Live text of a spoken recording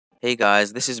Hey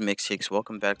guys, this is Mixkx.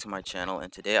 Welcome back to my channel,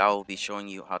 and today I will be showing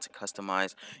you how to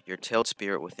customize your tailed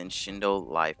spirit within Shindo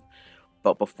Life.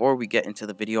 But before we get into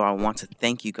the video, I want to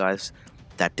thank you guys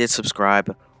that did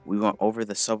subscribe. We went over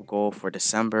the sub goal for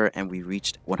December and we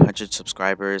reached 100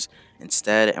 subscribers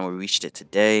instead, and we reached it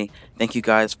today. Thank you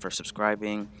guys for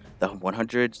subscribing. The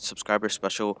 100 subscriber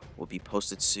special will be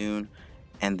posted soon,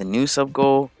 and the new sub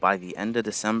goal by the end of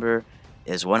December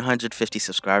is 150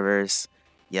 subscribers.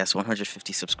 Yes,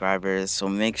 150 subscribers. So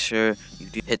make sure you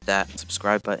do hit that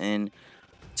subscribe button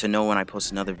to know when I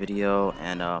post another video.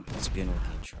 And let's begin with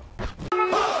the intro.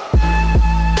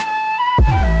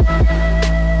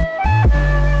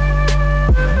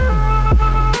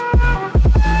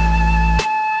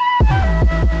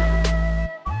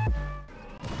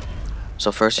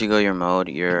 So first you go your mode,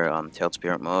 your tailed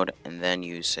spirit mode, and then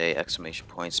you say exclamation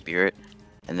point spirit,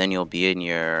 and then you'll be in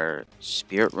your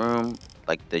spirit room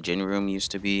like the Jin room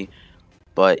used to be,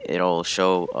 but it'll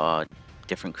show a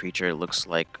different creature. It looks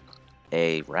like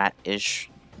a rat-ish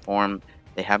form.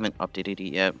 They haven't updated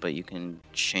it yet, but you can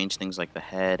change things like the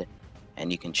head,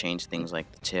 and you can change things like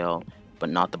the tail, but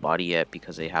not the body yet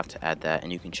because they have to add that.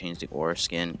 And you can change the aura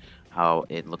skin, how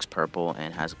it looks purple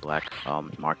and has black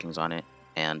markings on it,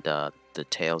 and the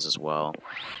tails as well.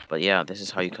 But yeah, this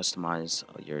is how you customize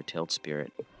your tailed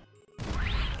spirit.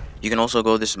 You can also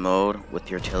go this mode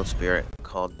with your tailed spirit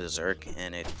called Berserk,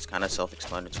 and it's kind of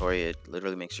self-explanatory. It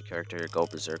literally makes your character go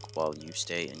berserk while you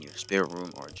stay in your spirit room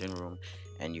or gin room,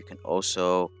 and you can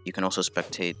also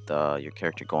spectate your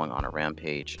character going on a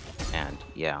rampage. And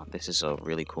yeah, this is a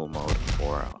really cool mode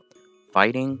for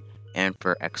fighting and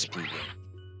for XP.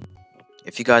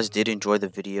 If you guys did enjoy the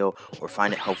video or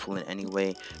find it helpful in any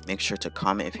way, make sure to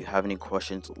comment if you have any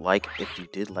questions, like if you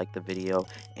did like the video,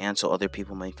 and so other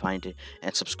people may find it,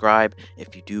 and subscribe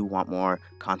if you do want more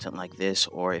content like this,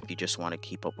 or if you just want to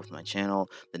keep up with my channel.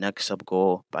 The next sub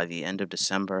goal by the end of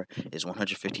December is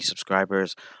 150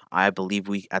 subscribers. I believe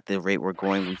at the rate we're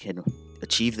going, we can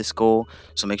achieve this goal,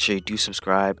 so make sure you do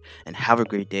subscribe, and have a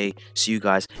great day. See you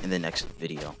guys in the next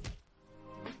video.